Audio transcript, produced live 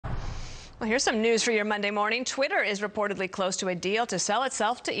Well, here's some news for your Monday morning. Twitter is reportedly close to a deal to sell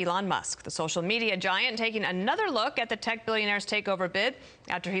itself to Elon Musk, the social media giant taking another look at the tech billionaire's takeover bid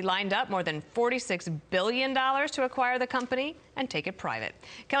after he lined up more than $46 billion to acquire the company and take it private.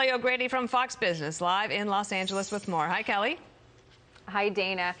 Kelly O'Grady from Fox Business live in Los Angeles with more. Hi, Kelly. Hi,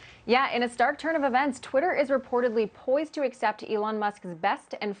 Dana. Yeah, in a stark turn of events, Twitter is reportedly poised to accept Elon Musk's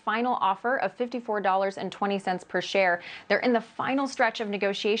best and final offer of $54.20 per share. They're in the final stretch of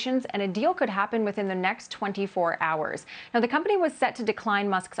negotiations, and a deal could happen within the next 24 hours. Now, the company was set to decline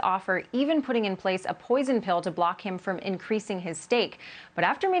Musk's offer, even putting in place a poison pill to block him from increasing his stake. But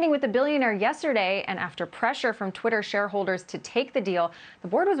after meeting with the billionaire yesterday, and after pressure from Twitter shareholders to take the deal, the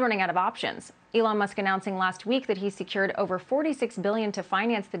board was running out of options. Elon Musk announcing last week that he secured over $46 billion to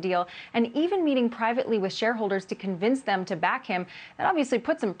finance the deal, and even meeting privately with shareholders to convince them to back him. That obviously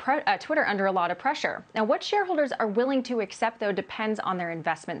puts Twitter under a lot of pressure. Now, what shareholders are willing to accept, though, depends on their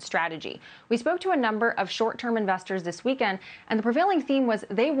investment strategy. We spoke to a number of short-term investors this weekend, and the prevailing theme was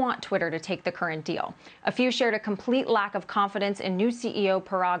they want Twitter to take the current deal. A few shared a complete lack of confidence in new CEO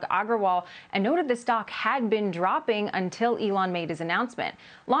Parag Agrawal and noted the stock had been dropping until Elon made his announcement.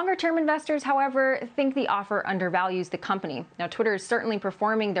 Longer-term investors, however, think the offer undervalues the company. Now, Twitter is certainly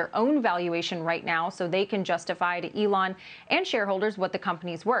performing their own valuation right now, so they can justify to Elon and shareholders what the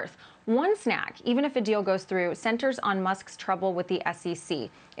company's worth. One snag, even if a deal goes through, centers on Musk's trouble with the SEC.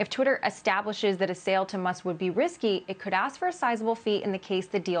 If Twitter establishes that a sale to Musk would be risky, it could ask for a sizable fee in the case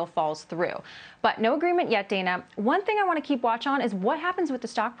the deal falls through. But no agreement yet, Dana. One thing I want to keep watch on is what happens with the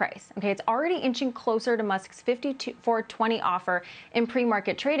stock price. Okay, it's already inching closer to Musk's $54.20 offer in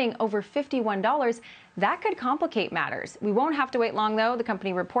pre-market trading, over $51. That could complicate matters. We won't have to wait long, though. The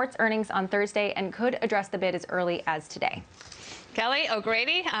company reports earnings on Thursday and could address the bid as early as today. Kelly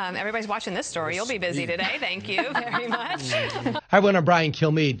O'Grady, everybody's watching this story. You'll be busy today. Thank you very much. Hi, everyone. I'm Brian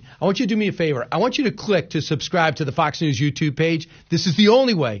Kilmeade. I want you to do me a favor. I want you to click to subscribe to the Fox News YouTube page. This is the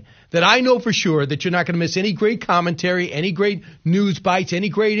only way that I know for sure that you're not going to miss any great commentary, any great news bites, any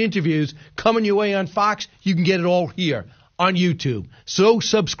great interviews coming your way on Fox. You can get it all here on YouTube. So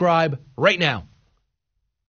subscribe right now.